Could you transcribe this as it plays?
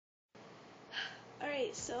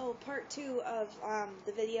Alright, so part two of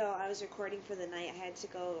the video I was recording for the night. I had to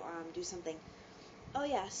go do something. Oh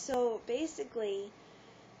yeah, so basically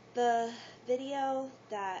the video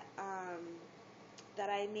that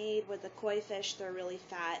I made with the koi fish, they're really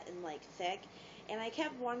fat and like thick, and I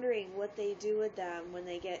kept wondering what they do with them when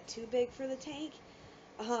they get too big for the tank,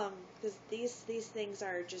 because these things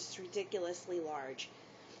are just ridiculously large.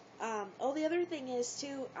 Oh, the other thing is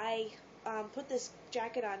too, I put this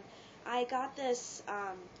jacket on. I got this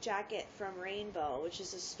jacket from Rainbow, which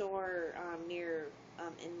is a store near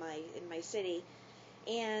in my city,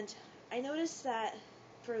 and I noticed that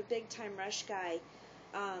for a big time rush guy,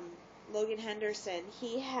 um, Logan Henderson,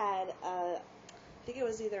 he had I think it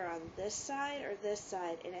was either on this side or this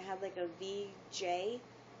side, and it had like a VJ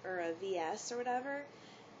or a VS or whatever.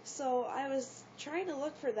 So I was trying to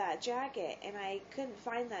look for that jacket, and I couldn't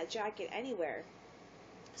find that jacket anywhere.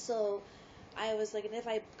 So I was like, and if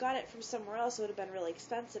I got it from somewhere else, it would have been really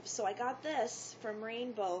expensive. So I got this from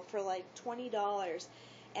Rainbow for like $20,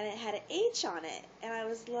 and it had an H on it. And I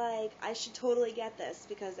was like, I should totally get this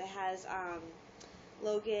because it has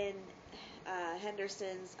Logan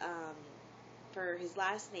Henderson's for his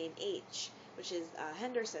last name H, which is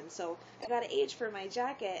Henderson. So I got an H for my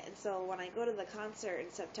jacket, and so when I go to the concert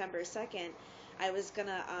in September 2nd, I was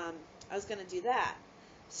gonna do that.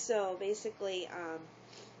 So basically,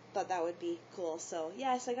 thought that would be cool. So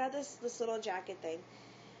yes, I got this little jacket thing,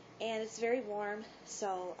 and it's very warm.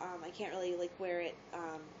 So I can't really like wear it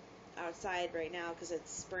outside right now because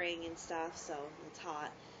it's spring and stuff. So it's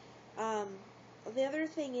hot. The other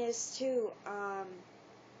thing is too.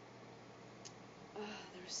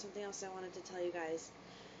 There was something else I wanted to tell you guys.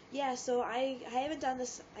 Yeah, so I haven't done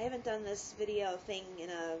this video thing in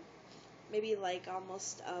maybe like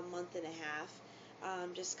almost a month and a half,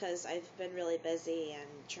 just because I've been really busy and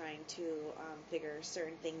trying to figure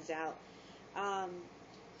certain things out.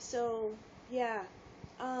 So yeah,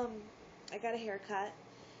 I got a haircut,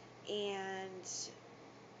 and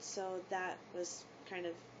so that was kind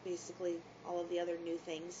of basically all of the other new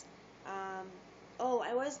things. Oh,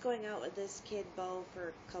 I was going out with this kid, Bo, for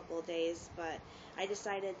a couple of days, but I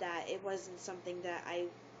decided that it wasn't something that I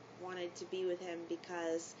wanted to be with him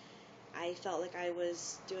because I felt like I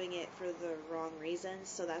was doing it for the wrong reasons,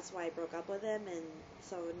 so that's why I broke up with him. And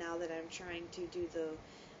so now that I'm trying to do the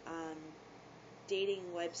dating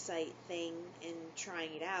website thing and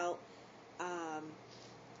trying it out,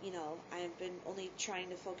 I've been only trying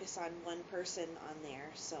to focus on one person on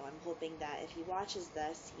there, so I'm hoping that if he watches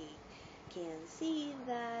this, he can see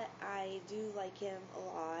that I do like him a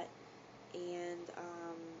lot, and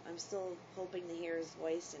I'm still hoping to hear his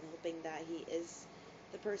voice and hoping that he is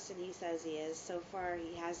the person he says he is. So far,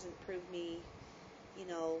 he hasn't proved me,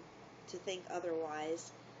 to think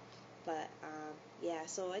otherwise. But yeah,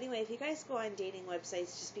 so anyway, if you guys go on dating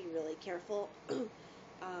websites, just be really careful.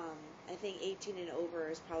 I think 18 and over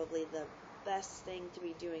is probably the best thing to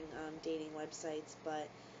be doing dating websites, but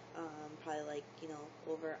probably like,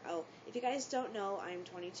 over. Oh, if you guys don't know, I'm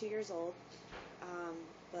 22 years old.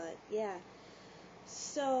 But yeah,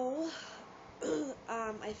 so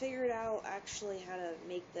I figured out actually how to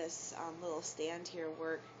make this little stand here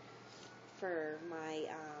work for my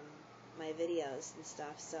videos and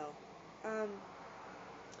stuff. So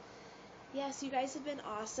yes, you guys have been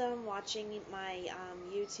awesome watching my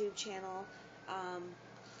YouTube channel.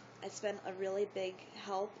 It's been a really big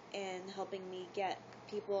help in helping me get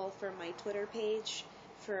people for my Twitter page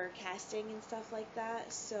for casting and stuff like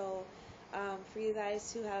that. So for you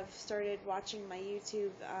guys who have started watching my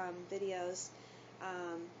YouTube videos,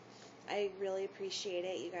 I really appreciate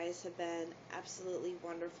it. You guys have been absolutely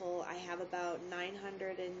wonderful. I have about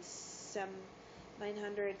 900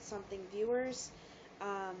 something viewers.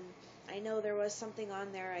 I know there was something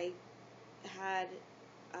on there I had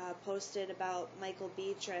posted about Michael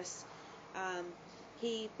Beatrice.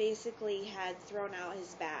 He basically had thrown out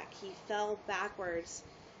his back. He fell backwards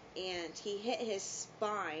and he hit his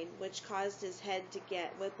spine, which caused his head to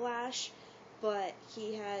get whiplash, but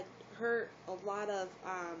he had hurt a lot of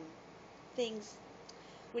things.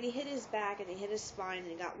 When he hit his back and he hit his spine and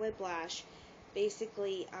he got whiplash,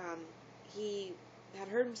 basically he had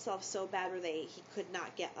hurt himself so bad where he could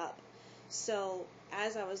not get up. So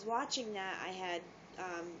as I was watching that, I had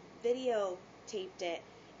videotaped it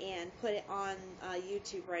and put it on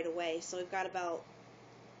YouTube right away. So we've got about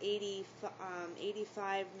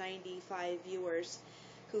 85, 95 viewers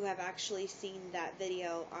who have actually seen that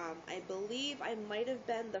video. I believe I might have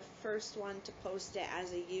been the first one to post it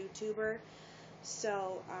as a YouTuber.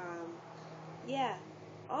 So yeah.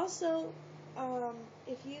 Also,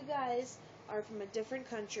 if you guys are from a different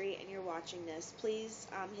country and you're watching this, please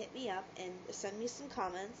hit me up and send me some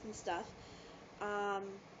comments and stuff.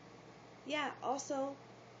 Yeah, also,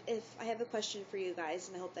 if I have a question for you guys,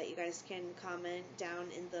 and I hope that you guys can comment down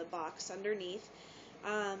in the box underneath,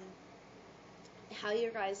 how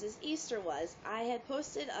your guys' Easter was. I had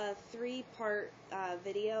posted a 3-part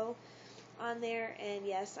video on there, and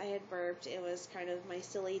yes, I had burped. It was kind of my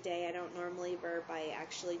silly day. I don't normally burp. I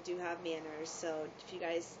actually do have manners, so if you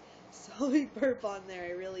guys saw me burp on there,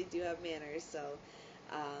 I really do have manners, so,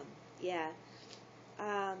 yeah.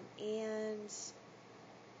 And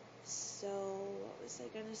so, what was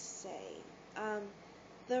I gonna say?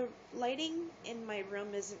 The lighting in my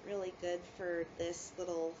room isn't really good for this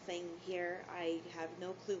little thing here. I have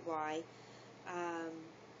no clue why.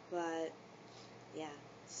 But yeah.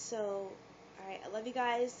 So, alright, I love you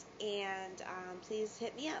guys, and please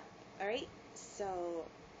hit me up. Alright? So,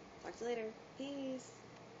 talk to you later. Peace.